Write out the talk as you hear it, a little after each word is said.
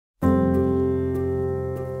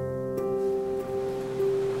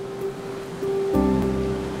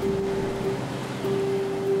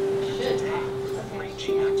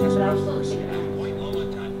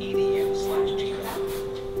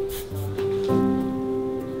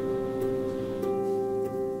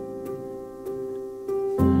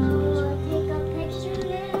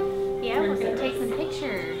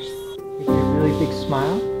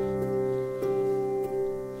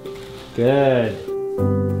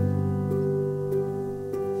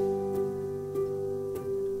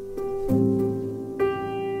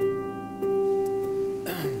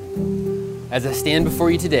As I stand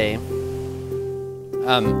before you today,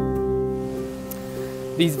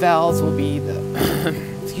 these vows will be the,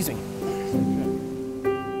 excuse me.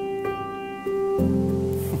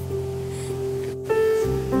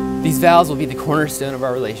 These vows will be the cornerstone of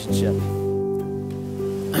our relationship.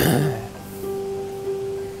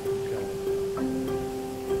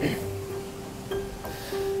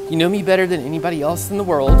 You know me better than anybody else in the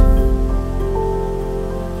world.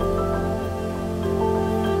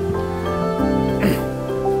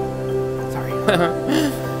 Sorry.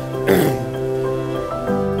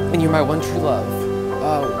 And you're my one true love.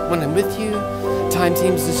 When I'm with you, time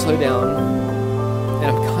seems to slow down, and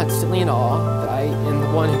I'm constantly in awe that I am the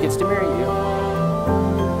one who gets to marry you.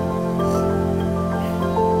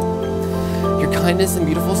 Your kindness and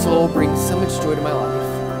beautiful soul brings so much joy to my life.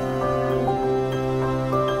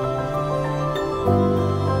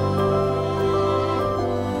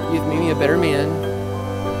 You've made me a better man,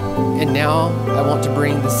 and now I want to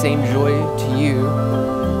bring the same joy to you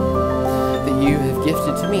that you have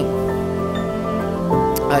gifted to me.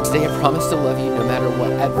 Today I promise to love you no matter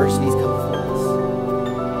what adversities come before us.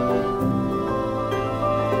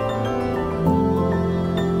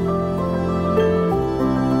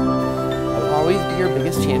 I'll always be your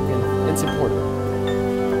biggest champion and supporter.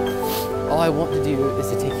 All I want to do is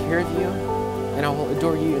to take care of you, and I will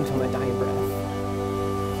adore you until my dying breath.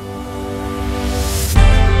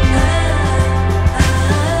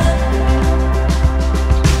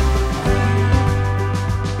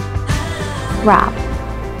 Rob,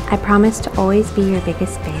 I promise to always be your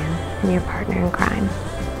biggest fan and your partner in crime.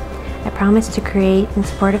 I promise to create and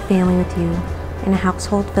support a family with you in a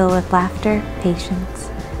household filled with laughter, patience,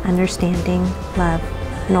 understanding, love,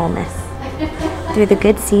 and wholeness. Through the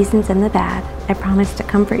good seasons and the bad, I promise to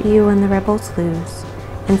comfort you when the rebels lose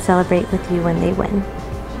and celebrate with you when they win.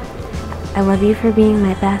 I love you for being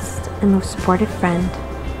my best and most supportive friend,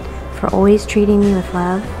 for always treating me with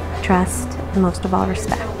love, trust, and most of all,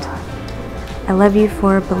 respect. I love you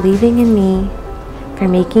for believing in me, for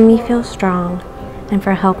making me feel strong, and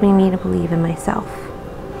for helping me to believe in myself.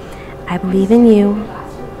 I believe in you,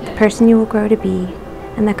 the person you will grow to be,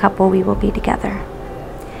 and the couple we will be together.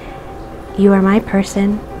 You are my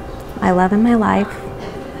person, my love and my life,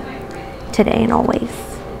 today and always.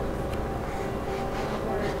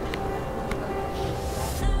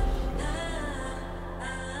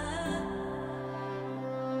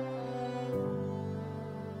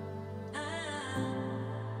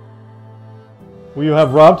 Will you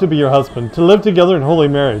have Rob to be your husband, to live together in holy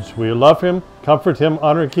marriage? Will you love him, comfort him,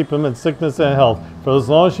 honor and keep him in sickness and health? For as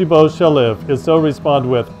long as you both shall live, if so respond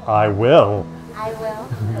with, I will. I will.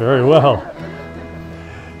 Very well.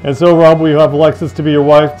 And so, Rob, will you have Alexis to be your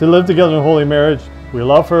wife, to live together in holy marriage? We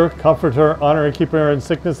love her, comfort her, honor and keep her in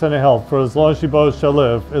sickness and in health. For as long as you both shall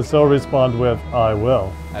live, if so respond with, I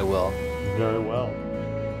will. I will. Very well.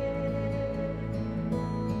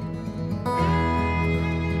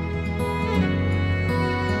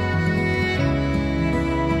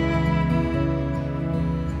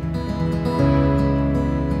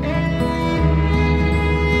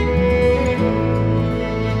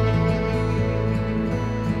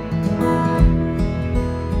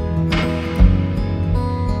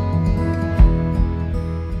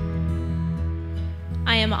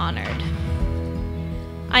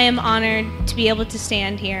 I am honored to be able to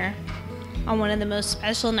stand here on one of the most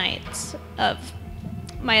special nights of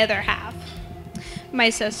my other half, my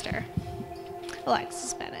sister,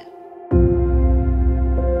 Alexis Bennett.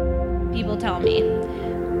 People tell me,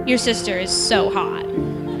 your sister is so hot,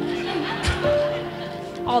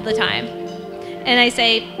 all the time. And I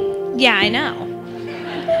say, yeah, I know.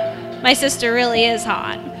 My sister really is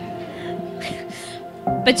hot,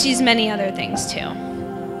 but she's many other things too.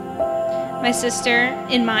 My sister,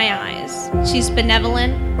 in my eyes, she's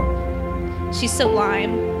benevolent, she's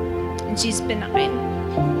sublime, and she's benign.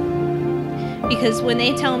 Because when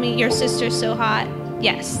they tell me your sister's so hot,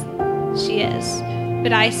 yes, she is.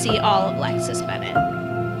 But I see all of Alexis Bennett.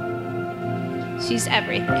 She's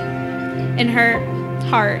everything. And her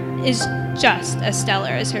heart is just as stellar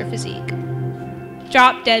as her physique.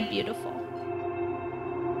 Drop dead beautiful.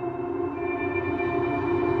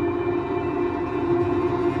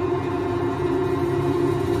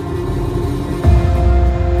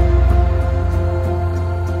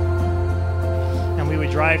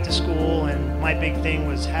 Drive to school, and my big thing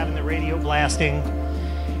was having the radio blasting.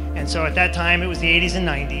 And so at that time it was the 80s and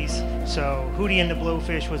 90s, so Hootie and the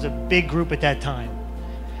Blowfish was a big group at that time.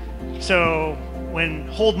 So when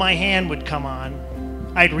Hold My Hand would come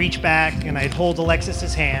on, I'd reach back and I'd hold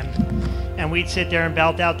Alexis's hand, and we'd sit there and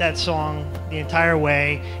belt out that song the entire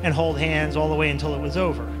way and hold hands all the way until it was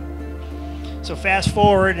over. So fast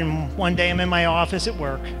forward, and one day I'm in my office at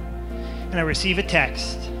work, and I receive a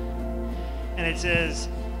text, and it says,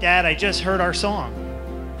 "Dad, I just heard our song,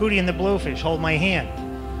 Hootie and the Blowfish, Hold My Hand.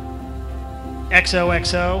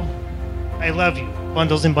 XOXO, I love you,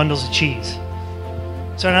 bundles and bundles of cheese."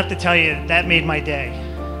 So I don't have to tell you, that made my day.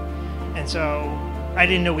 And so I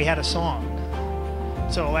didn't know we had a song.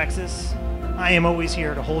 So Alexis, I am always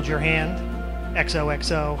here to hold your hand,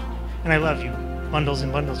 XOXO, and I love you, bundles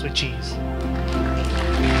and bundles with cheese.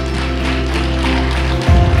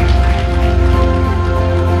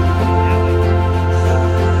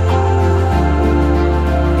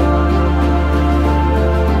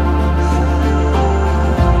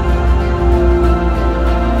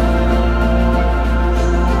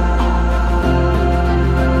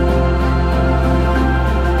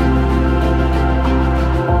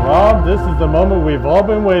 Rob, this is the moment we've all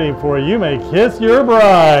been waiting for. You may kiss your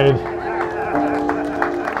bride.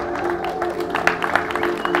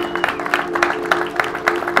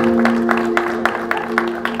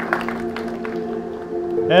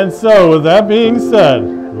 And so, with that being said,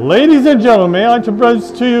 ladies and gentlemen, may I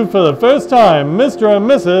introduce to you for the first time, Mr. and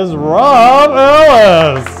Mrs. Rob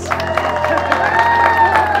Ellis.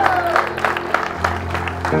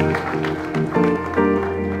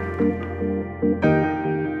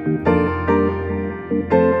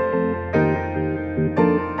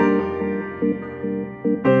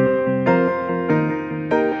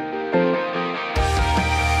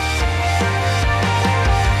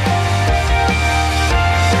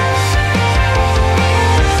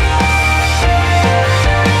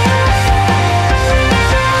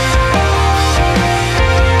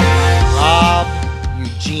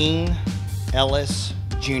 Ellis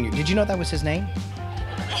Jr. Did you know that was his name?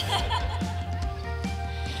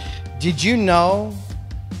 Did you know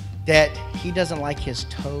that he doesn't like his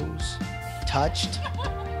toes touched?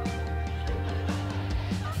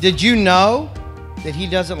 Did you know that he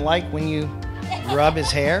doesn't like when you rub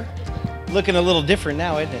his hair? Looking a little different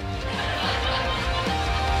now, isn't it?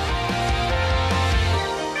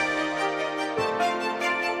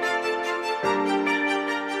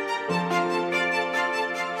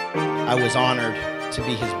 I was honored to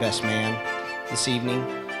be his best man this evening,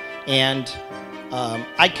 and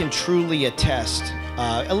I can truly attest.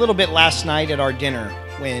 A little bit last night at our dinner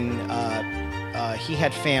when he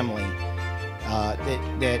had family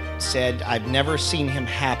that said, "I've never seen him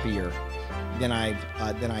happier than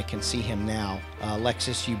I can see him now."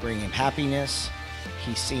 Alexis, you bring him happiness.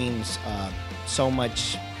 He seems so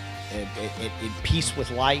much at peace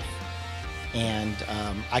with life, and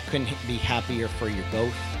I couldn't be happier for you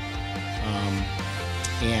both.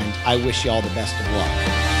 And I wish you all the best of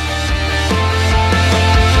luck.